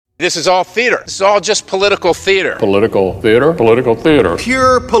This is all theater. This is all just political theater. Political theater. Political theater.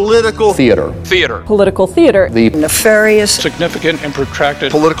 Pure political theater. Theater. Political theater. The nefarious, Significant and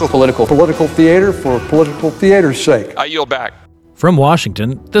protracted Political theater for political theater's sake. I yield back. From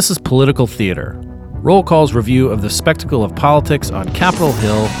Washington, this is Political Theater, Roll Call's review of the spectacle of politics on Capitol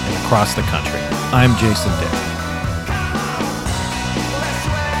Hill and across the country. I'm Jason Dick.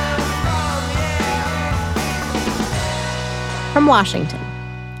 From Washington,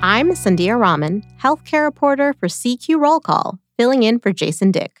 I'm Sandhya Raman, healthcare reporter for CQ Roll Call, filling in for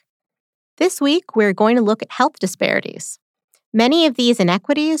Jason Dick. This week, we're going to look at health disparities. Many of these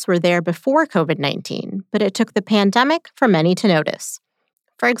inequities were there before COVID-19, but it took the pandemic for many to notice.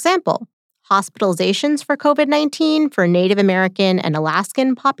 For example, hospitalizations for COVID-19 for Native American and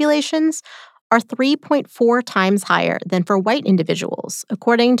Alaskan populations are 3.4 times higher than for white individuals,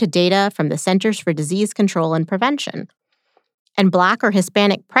 according to data from the Centers for Disease Control and Prevention. And Black or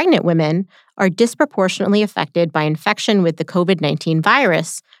Hispanic pregnant women are disproportionately affected by infection with the COVID-19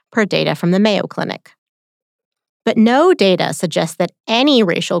 virus, per data from the Mayo Clinic. But no data suggests that any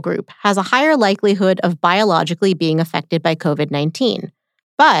racial group has a higher likelihood of biologically being affected by COVID-19.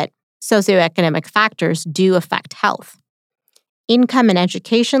 But socioeconomic factors do affect health. Income and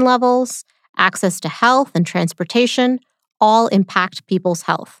education levels, access to health and transportation all impact people's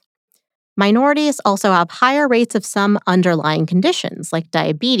health. Minorities also have higher rates of some underlying conditions, like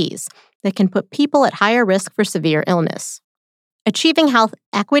diabetes, that can put people at higher risk for severe illness. Achieving health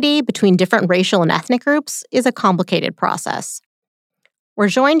equity between different racial and ethnic groups is a complicated process. We're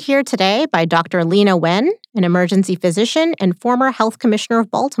joined here today by Dr. Leana Wen, an emergency physician and former health commissioner of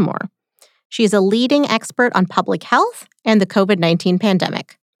Baltimore. She's a leading expert on public health and the COVID-19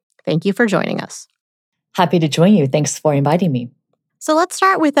 pandemic. Thank you for joining us. Happy to join you. Thanks for inviting me. So let's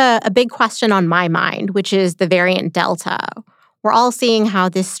start with a big question on my mind, which is the variant Delta. We're all seeing how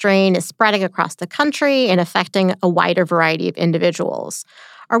this strain is spreading across the country and affecting a wider variety of individuals.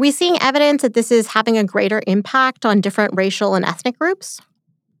 Are we seeing evidence that this is having a greater impact on different racial and ethnic groups?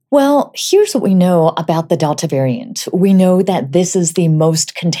 Well, here's what we know about the Delta variant. We know that this is the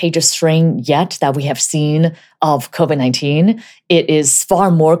most contagious strain yet that we have seen of COVID-19. It is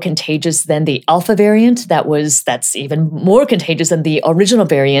far more contagious than the Alpha variant that's even more contagious than the original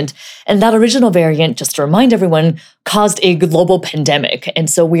variant. And that original variant, just to remind everyone, caused a global pandemic.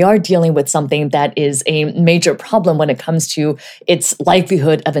 And so we are dealing with something that is a major problem when it comes to its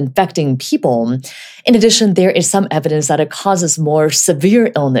likelihood of infecting people. In addition, there is some evidence that it causes more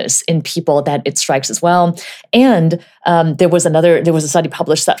severe illness in people that it strikes as well. And there was a study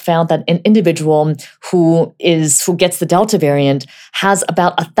published that found that an individual who gets the Delta variant has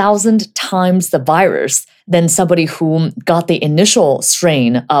about 1,000 times the virus than somebody who got the initial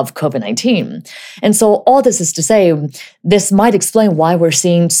strain of COVID-19. And so all this is to say, this might explain why we're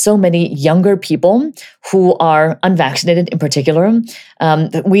seeing so many younger people who are unvaccinated in particular.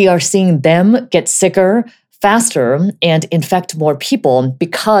 We are seeing them get sicker faster and infect more people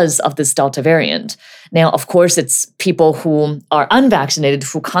because of this Delta variant. Now, of course, it's people who are unvaccinated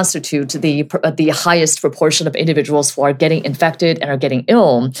who constitute the highest proportion of individuals who are getting infected and are getting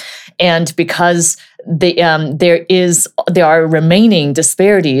ill. And because there are remaining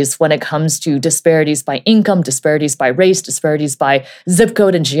disparities when it comes to disparities by income, disparities by race, disparities by zip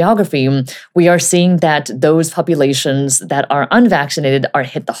code and geography, we are seeing that those populations that are unvaccinated are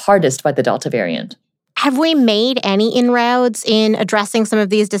hit the hardest by the Delta variant. Have we made any inroads in addressing some of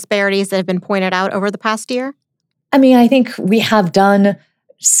these disparities that have been pointed out over the past year? I mean, I think we have done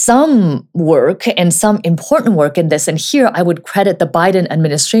some work and some important work in this. And here I would credit the Biden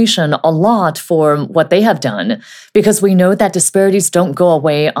administration a lot for what they have done, because we know that disparities don't go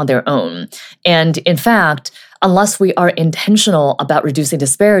away on their own. And in fact, unless we are intentional about reducing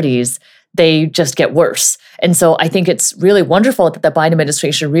disparities, they just get worse. And so I think it's really wonderful that the Biden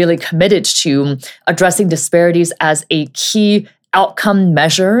administration really committed to addressing disparities as a key outcome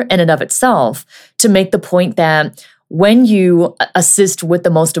measure in and of itself, to make the point that when you assist with the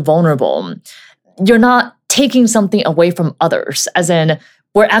most vulnerable, you're not taking something away from others, as in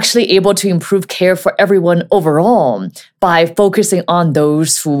we're actually able to improve care for everyone overall by focusing on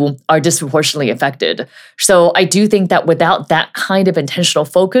those who are disproportionately affected. So I do think that without that kind of intentional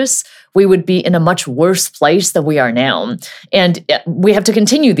focus, we would be in a much worse place than we are now. And we have to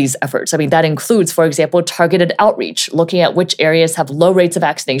continue these efforts. I mean, that includes, for example, targeted outreach, looking at which areas have low rates of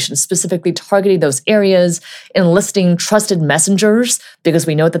vaccination, specifically targeting those areas, enlisting trusted messengers, because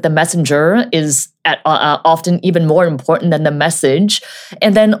we know that the messenger is often even more important than the message.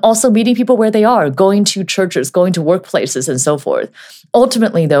 And then also meeting people where they are, going to churches, going to workplaces, workplaces and so forth.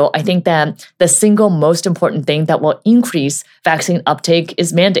 Ultimately, though, I think that the single most important thing that will increase vaccine uptake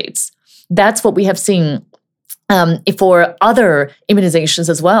is mandates. That's what we have seen for other immunizations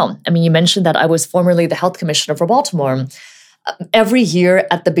as well. I mean, you mentioned that I was formerly the health commissioner for Baltimore. Every year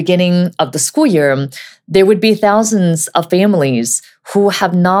at the beginning of the school year, there would be thousands of families who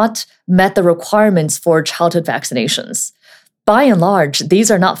have not met the requirements for childhood vaccinations. By and large,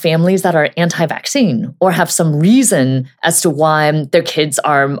 these are not families that are anti-vaccine or have some reason as to why their kids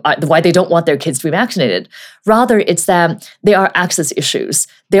why they don't want their kids to be vaccinated. Rather, it's that there are access issues.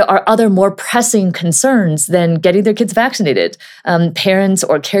 There are other more pressing concerns than getting their kids vaccinated. Parents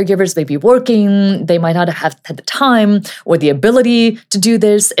or caregivers may be working. They might not have had the time or the ability to do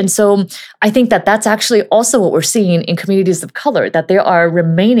this. And so I think that that's actually also what we're seeing in communities of color, that there are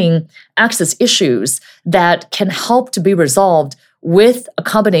remaining access issues that can help to be resolved with a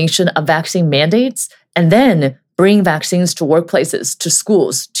combination of vaccine mandates and then bring vaccines to workplaces, to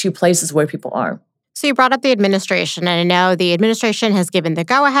schools, to places where people are. So you brought up the administration, and I know the administration has given the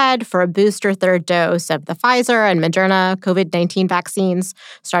go-ahead for a booster third dose of the Pfizer and Moderna COVID-19 vaccines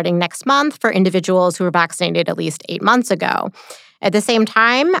starting next month for individuals who were vaccinated at least 8 months ago. At the same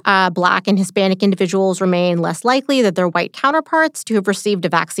time, Black and Hispanic individuals remain less likely than their white counterparts to have received a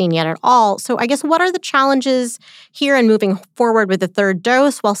vaccine yet at all. So I guess what are the challenges here in moving forward with the third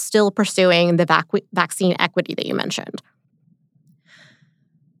dose while still pursuing the vaccine equity that you mentioned?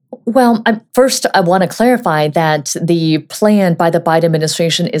 Well, first, I want to clarify that the plan by the Biden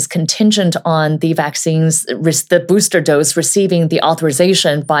administration is contingent on the vaccines, the booster dose, receiving the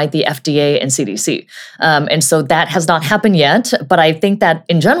authorization by the FDA and CDC. And so that has not happened yet. But I think that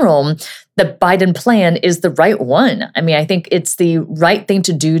in general, the Biden plan is the right one. I mean, I think it's the right thing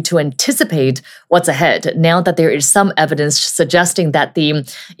to do to anticipate what's ahead. Now that there is some evidence suggesting that the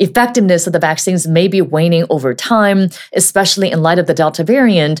effectiveness of the vaccines may be waning over time, especially in light of the Delta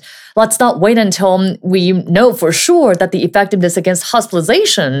variant, let's not wait until we know for sure that the effectiveness against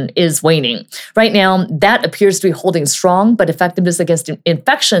hospitalization is waning. Right now, that appears to be holding strong, but effectiveness against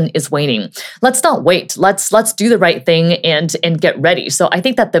infection is waning. Let's not wait. Let's do the right thing and get ready. So I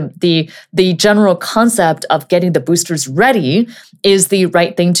think that the general concept of getting the boosters ready is the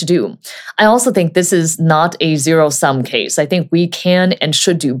right thing to do. I also think this is not a zero-sum case. I think we can and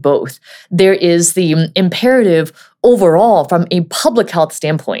should do both. There is the imperative overall from a public health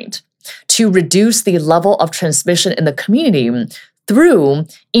standpoint to reduce the level of transmission in the community through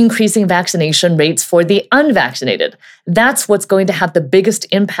increasing vaccination rates for the unvaccinated. That's what's going to have the biggest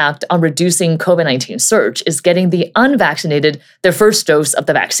impact on reducing COVID-19 surge, is getting the unvaccinated their first dose of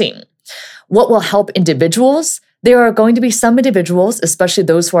the vaccine. What will help individuals? There are going to be some individuals, especially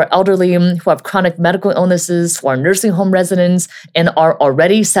those who are elderly, who have chronic medical illnesses, who are nursing home residents, and are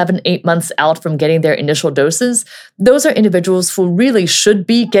already 7-8 months out from getting their initial doses. Those are individuals who really should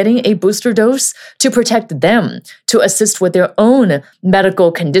be getting a booster dose to protect them, to assist with their own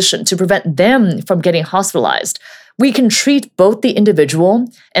medical condition, to prevent them from getting hospitalized. We can treat both the individual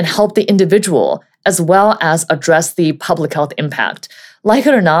and help the individual, as well as address the public health impact. Like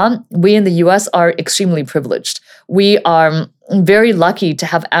it or not, we in the US are extremely privileged. We are very lucky to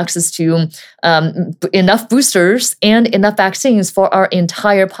have access to enough boosters and enough vaccines for our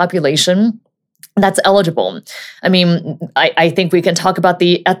entire population that's eligible. I mean, I think we can talk about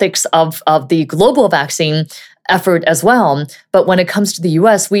the ethics of the global vaccine effort as well. But when it comes to the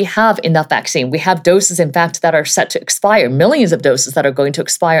US, we have enough vaccine. We have doses, in fact, that are set to expire, millions of doses that are going to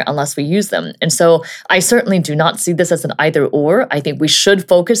expire unless we use them. And so I certainly do not see this as an either or. I think we should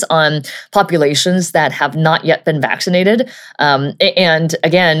focus on populations that have not yet been vaccinated. And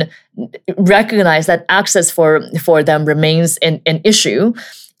again, recognize that access for them remains an issue.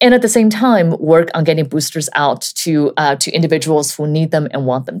 And at the same time, work on getting boosters out to individuals who need them and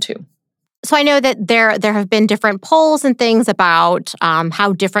want them to. So I know that there have been different polls and things about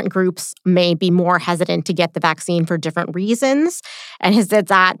how different groups may be more hesitant to get the vaccine for different reasons. And has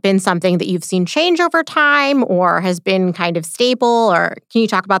that been something that you've seen change over time or has been kind of stable? Or can you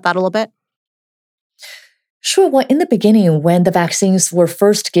talk about that a little bit? Sure. Well, in the beginning, when the vaccines were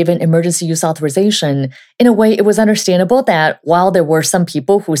first given emergency use authorization, in a way, it was understandable that while there were some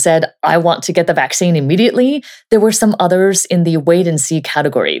people who said, I want to get the vaccine immediately, there were some others in the wait and see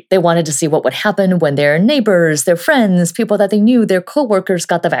category. They wanted to see what would happen when their neighbors, their friends, people that they knew, their coworkers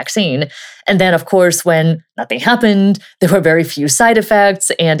got the vaccine. And then, of course, when nothing happened, there were very few side effects.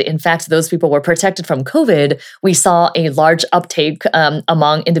 And in fact, those people were protected from COVID. We saw a large uptake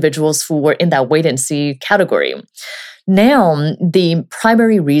among individuals who were in that wait and see category. Now, the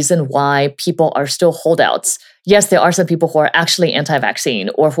primary reason why people are still holdouts, yes, there are some people who are actually anti-vaccine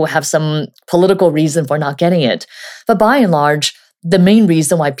or who have some political reason for not getting it. But by and large, the main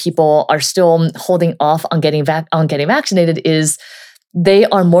reason why people are still holding off on getting vaccinated is they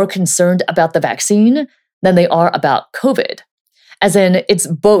are more concerned about the vaccine than they are about COVID. As in, it's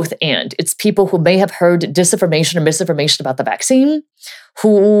both and. It's people who may have heard disinformation or misinformation about the vaccine,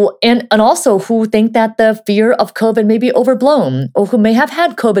 and also who think that the fear of COVID may be overblown, or who may have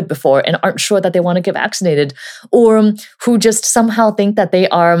had COVID before and aren't sure that they want to get vaccinated, or who just somehow think that they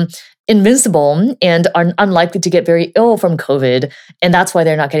are invincible and are unlikely to get very ill from COVID, and that's why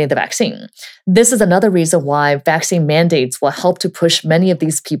they're not getting the vaccine. This is another reason why vaccine mandates will help to push many of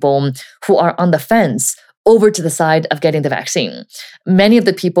these people who are on the fence over to the side of getting the vaccine. Many of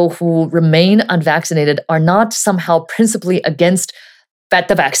the people who remain unvaccinated are not somehow principally against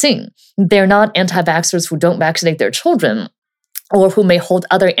the vaccine. They're not anti-vaxxers who don't vaccinate their children or who may hold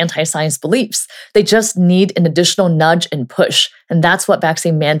other anti-science beliefs. They just need an additional nudge and push, and that's what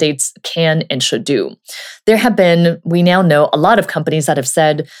vaccine mandates can and should do. There have been, we now know, a lot of companies that have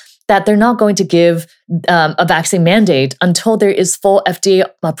said that they're not going to give a vaccine mandate until there is full FDA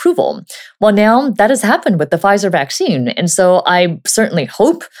approval. Well, now that has happened with the Pfizer vaccine. And so I certainly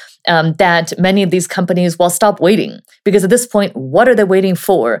hope that many of these companies will stop waiting, because at this point, what are they waiting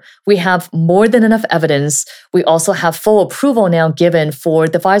for? We have more than enough evidence. We also have full approval now given for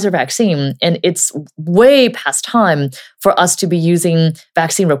the Pfizer vaccine, and it's way past time for us to be using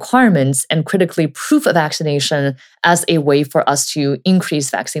vaccine requirements and critically proof of vaccination as a way for us to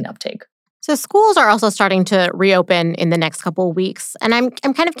increase vaccine uptake. So schools are also starting to reopen in the next couple of weeks. And I'm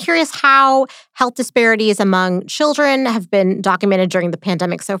kind of curious how health disparities among children have been documented during the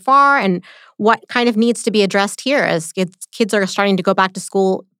pandemic so far, and what kind of needs to be addressed here as kids are starting to go back to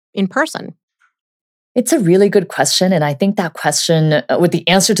school in person. It's a really good question. And I think that question, with the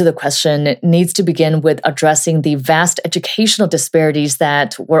answer to the question, needs to begin with addressing the vast educational disparities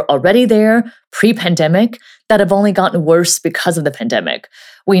that were already there pre-pandemic that have only gotten worse because of the pandemic.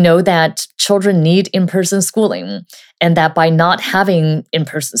 We know that children need in-person schooling, and that by not having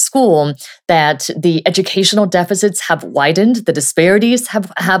in-person school, that the educational deficits have widened, the disparities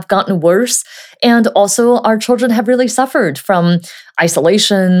have gotten worse, and also our children have really suffered from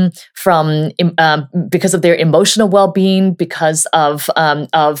isolation, from because of their emotional well-being, because of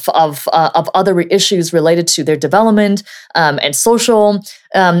other issues related to their development and social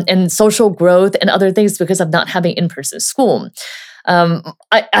growth and other things because of not having in-person school.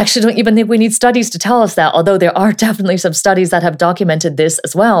 I actually don't even think we need studies to tell us that, although there are definitely some studies that have documented this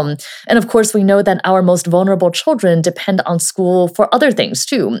as well. And of course, we know that our most vulnerable children depend on school for other things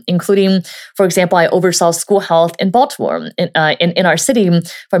too, including, for example, I oversaw school health in Baltimore. In our city,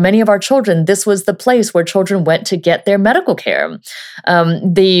 for many of our children, this was the place where children went to get their medical care.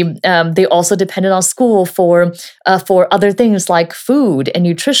 They also depended on school for other things like food and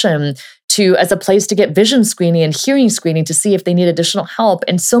nutrition, as a place to get vision screening and hearing screening to see if they need additional help.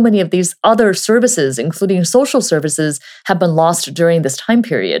 And so many of these other services, including social services, have been lost during this time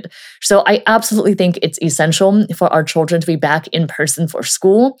period. So I absolutely think it's essential for our children to be back in person for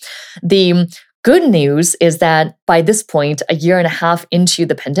school. The good news is that by this point, a year and a half into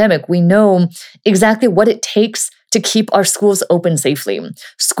the pandemic, we know exactly what it takes to keep our schools open safely.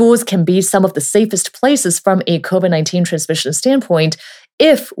 Schools can be some of the safest places from a COVID-19 transmission standpoint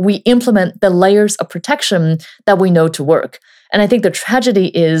if we implement the layers of protection that we know to work. And I think the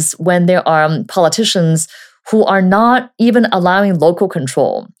tragedy is when there are politicians who are not even allowing local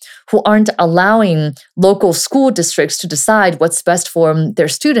control, who aren't allowing local school districts to decide what's best for their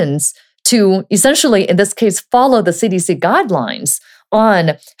students, to essentially, in this case, follow the CDC guidelines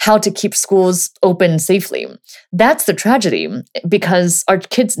on how to keep schools open safely. That's the tragedy, because our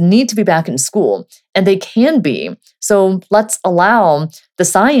kids need to be back in school, and they can be. So let's allow the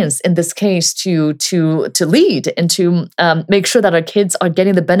science in this case to lead and to make sure that our kids are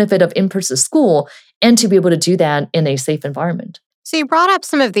getting the benefit of in-person school, and to be able to do that in a safe environment. So you brought up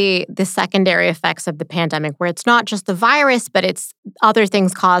some of the secondary effects of the pandemic, where it's not just the virus, but it's other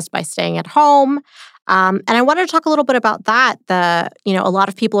things caused by staying at home. And I wanted to talk a little bit about that. A lot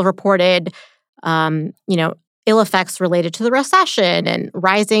of people have reported, ill effects related to the recession and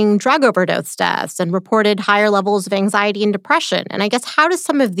rising drug overdose deaths, and reported higher levels of anxiety and depression. And I guess, how does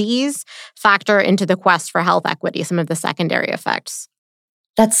some of these factor into the quest for health equity, some of the secondary effects?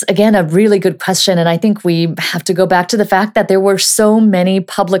 That's, again, a really good question. And I think we have to go back to the fact that there were so many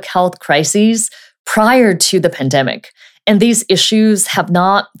public health crises prior to the pandemic. And these issues have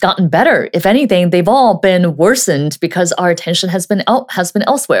not gotten better. If anything, they've all been worsened because our attention has been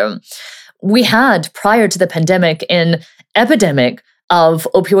elsewhere. we had, prior to the pandemic, an epidemic of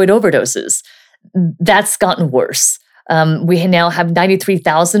opioid overdoses. That's gotten worse. We now have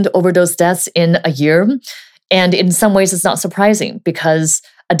 93,000 overdose deaths in a year. And in some ways, it's not surprising because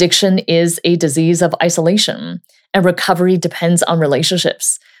addiction is a disease of isolation and recovery depends on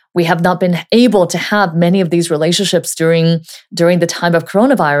relationships. We have not been able to have many of these relationships during the time of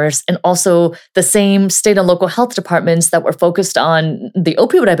coronavirus, and also the same state and local health departments that were focused on the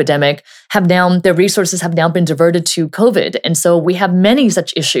opioid epidemic their resources have now been diverted to COVID. And so we have many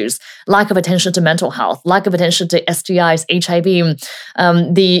such issues: lack of attention to mental health, lack of attention to STIs, HIV,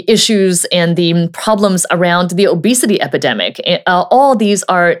 the issues and the problems around the obesity epidemic. All these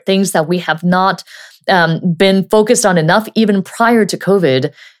are things that we have not been focused on enough even prior to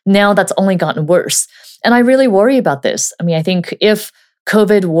COVID. Now that's only gotten worse. And I really worry about this. I mean, I think if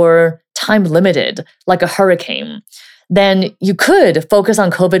COVID were time limited, like a hurricane, then you could focus on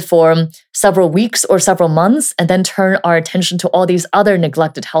COVID for several weeks or several months and then turn our attention to all these other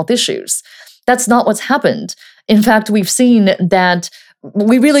neglected health issues. That's not what's happened. In fact, we've seen that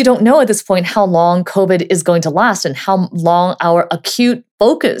we really don't know at this point how long COVID is going to last and how long our acute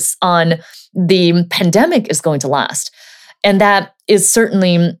focus on the pandemic is going to last. And that is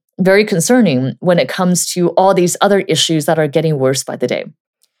certainly very concerning when it comes to all these other issues that are getting worse by the day.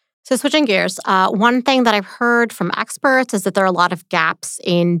 So switching gears, one thing that I've heard from experts is that there are a lot of gaps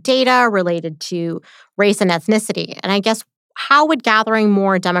in data related to race and ethnicity. And I guess, how would gathering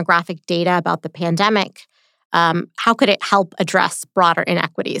more demographic data about the pandemic, how could it help address broader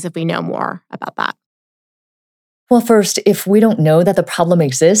inequities if we know more about that? Well, first, if we don't know that the problem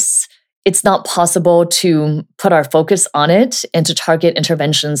exists, it's not possible to put our focus on it and to target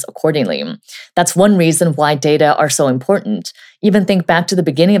interventions accordingly. That's one reason why data are so important. Even think back to the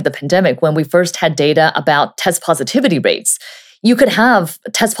beginning of the pandemic when we first had data about test positivity rates. You could have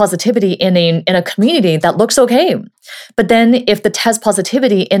test positivity in a community that looks okay. But then if the test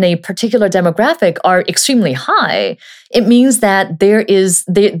positivity in a particular demographic are extremely high, it means that there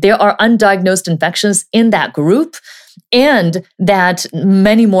are undiagnosed infections in that group, and that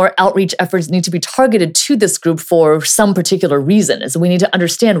many more outreach efforts need to be targeted to this group for some particular reason. So we need to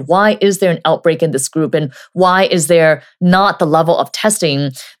understand, why is there an outbreak in this group and why is there not the level of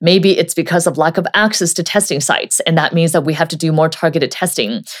testing? Maybe it's because of lack of access to testing sites, and that means that we have to do more targeted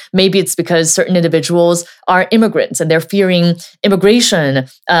testing. Maybe it's because certain individuals are immigrants and they're fearing immigration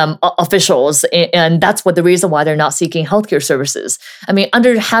officials, and that's the reason why they're not seeking healthcare services. I mean,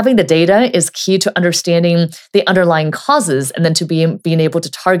 having the data is key to understanding the underlying causes and then to being able to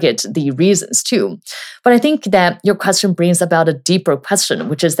target the reasons too. But I think that your question brings about a deeper question,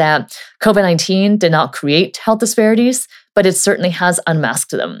 which is that COVID-19 did not create health disparities, but it certainly has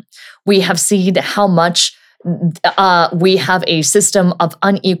unmasked them. We have seen how much we have a system of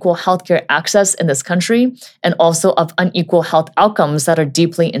unequal healthcare access in this country, and also of unequal health outcomes that are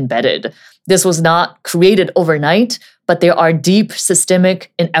deeply embedded. This was not created overnight, but there are deep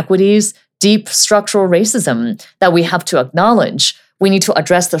systemic inequities, deep structural racism that we have to acknowledge. We need to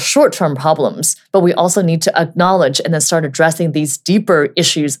address the short-term problems, but we also need to acknowledge and then start addressing these deeper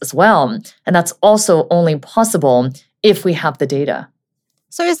issues as well. And that's also only possible if we have the data.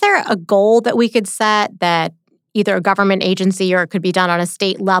 So is there a goal that we could set, that either a government agency or it could be done on a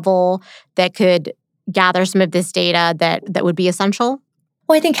state level, that could gather some of this data that would be essential?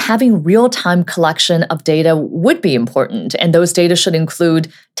 Well, I think having real-time collection of data would be important. And those data should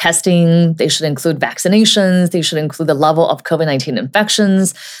include testing, they should include vaccinations, they should include the level of COVID-19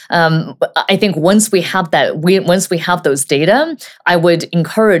 infections. I think once we have those data, I would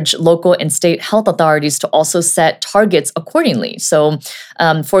encourage local and state health authorities to also set targets accordingly. So,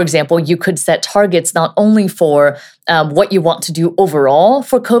 for example, you could set targets not only for what you want to do overall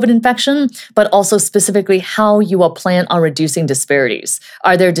for COVID infection, but also specifically how you will plan on reducing disparities.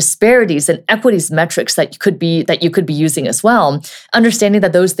 Are there disparities and equities metrics that you could be using as well? Understanding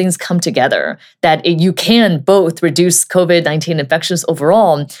that those things come together, that you can both reduce COVID-19 infections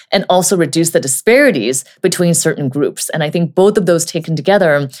overall and also reduce the disparities between certain groups. And I think both of those taken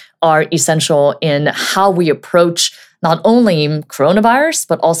together are essential in how we approach not only coronavirus,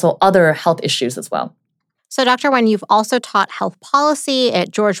 but also other health issues as well. So, Dr. Wen, you've also taught health policy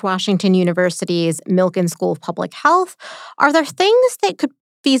at George Washington University's Milken School of Public Health. Are there things that could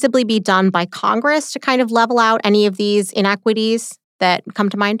feasibly be done by Congress to kind of level out any of these inequities that come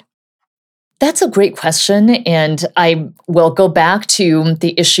to mind? That's a great question, and I will go back to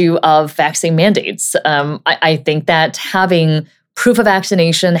the issue of vaccine mandates. I think that having proof of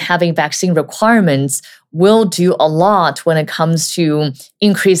vaccination, having vaccine requirements will do a lot when it comes to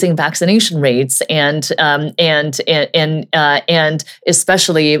increasing vaccination rates and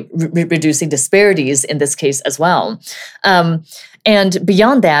especially reducing disparities in this case as well. And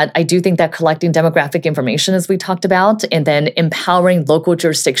beyond that, I do think that collecting demographic information, as we talked about, and then empowering local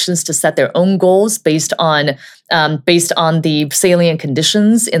jurisdictions to set their own goals based on the salient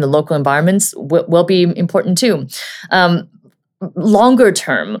conditions in the local environments will be important too. Longer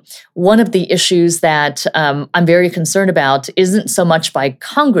term, one of the issues that I'm very concerned about isn't so much by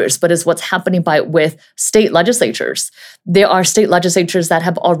Congress, but is what's happening with state legislatures. There are state legislatures that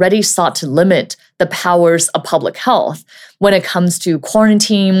have already sought to limit the powers of public health when it comes to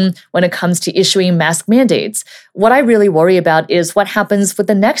quarantine, when it comes to issuing mask mandates. What I really worry about is what happens with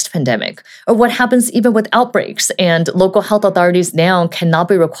the next pandemic, or what happens even with outbreaks, and local health authorities now cannot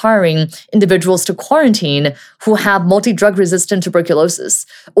be requiring individuals to quarantine who have multi-drug resistant tuberculosis.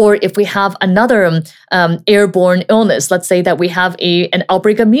 Or if we have another airborne illness, let's say that we have an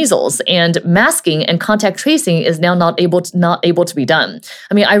outbreak of measles, and masking and contact tracing is now not able to be done.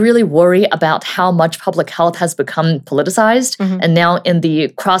 I mean, I really worry about how much public health has become politicized and now in the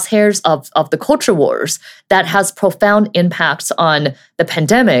crosshairs of the culture wars that has profound impacts on the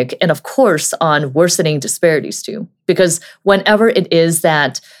pandemic and, of course, on worsening disparities too. Because whenever it is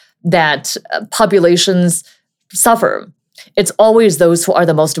that populations suffer, it's always those who are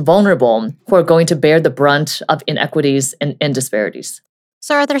the most vulnerable who are going to bear the brunt of inequities and disparities.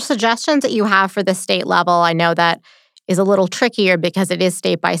 So are there suggestions that you have for the state level? I know that is a little trickier because it is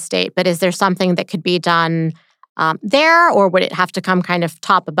state by state, but is there something that could be done there, or would it have to come kind of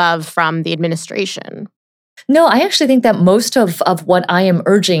top above from the administration? No, I actually think that most of what I am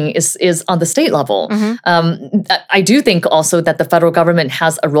urging is on the state level. I do think also that the federal government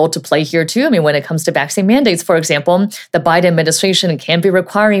has a role to play here too. I mean, when it comes to vaccine mandates, for example, the Biden administration can be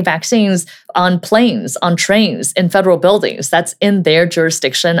requiring vaccines on planes, on trains, in federal buildings. That's in their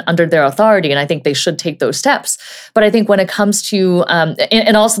jurisdiction, under their authority, and I think they should take those steps. But I think when it comes to,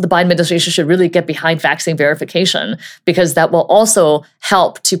 and also the Biden administration should really get behind vaccine verification, because that will also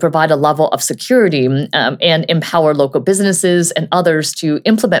help to provide a level of security and empower local businesses and others to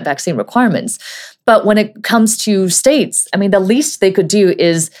implement vaccine requirements. But when it comes to states, I mean, the least they could do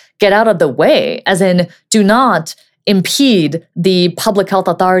is get out of the way, as in do not impede the public health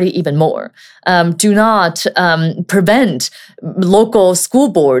authority even more. Do not prevent local school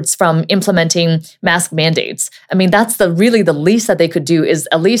boards from implementing mask mandates. I mean, that's really the least that they could do, is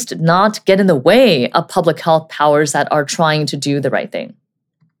at least not get in the way of public health powers that are trying to do the right thing.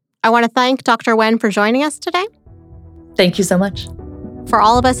 I want to thank Dr. Wen for joining us today. Thank you so much. For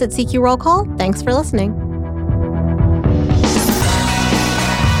all of us at CQ Roll Call, thanks for listening.